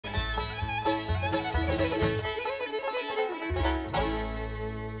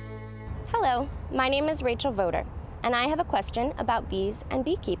My name is Rachel Voder, and I have a question about bees and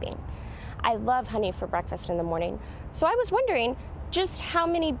beekeeping. I love honey for breakfast in the morning, so I was wondering, just how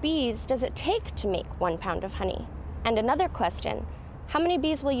many bees does it take to make 1 pound of honey? And another question, how many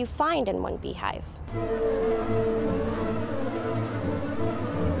bees will you find in one beehive?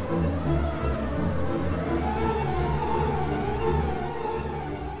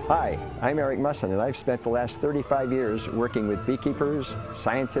 Hi, I'm Eric Musson, and I've spent the last 35 years working with beekeepers,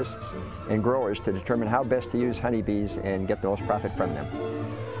 scientists, and growers to determine how best to use honeybees and get the most profit from them.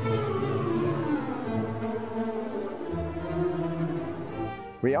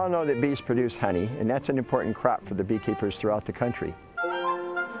 We all know that bees produce honey, and that's an important crop for the beekeepers throughout the country.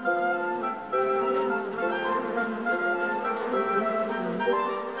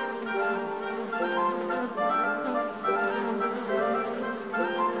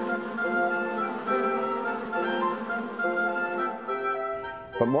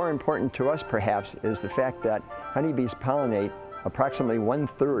 But more important to us, perhaps, is the fact that honeybees pollinate approximately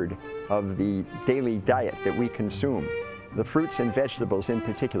 1/3 of the daily diet that we consume. The fruits and vegetables in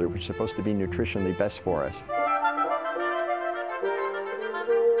particular, which are supposed to be nutritionally best for us.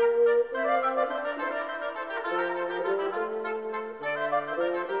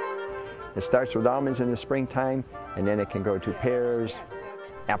 It starts with almonds in the springtime, and then it can go to pears,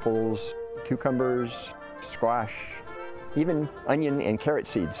 apples, cucumbers, squash, even onion and carrot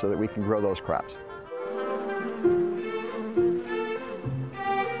seeds so that we can grow those crops.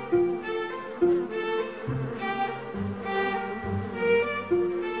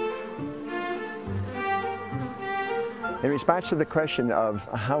 In response to the question of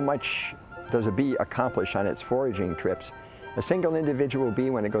how much does a bee accomplish on its foraging trips, a single individual bee,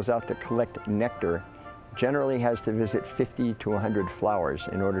 when it goes out to collect nectar, generally has to visit 50 to 100 flowers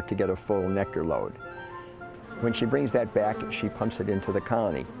in order to get a full nectar load. When she brings that back, she pumps it into the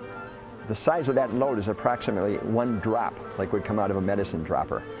colony. The size of that load is approximately 1 drop, like would come out of a medicine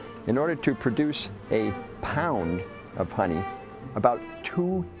dropper. In order to produce a pound of honey, about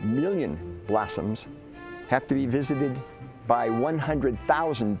 2 million blossoms have to be visited by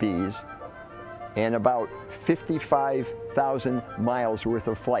 100,000 bees and about 55,000 miles worth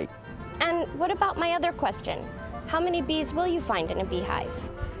of flight. And what about my other question? How many bees will you find in a beehive?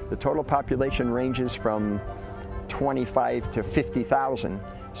 The total population ranges from 25 to 50,000,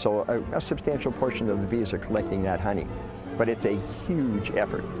 so a substantial portion of the bees are collecting that honey. But it's a huge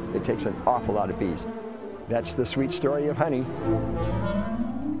effort. It takes an awful lot of bees. That's the sweet story of honey.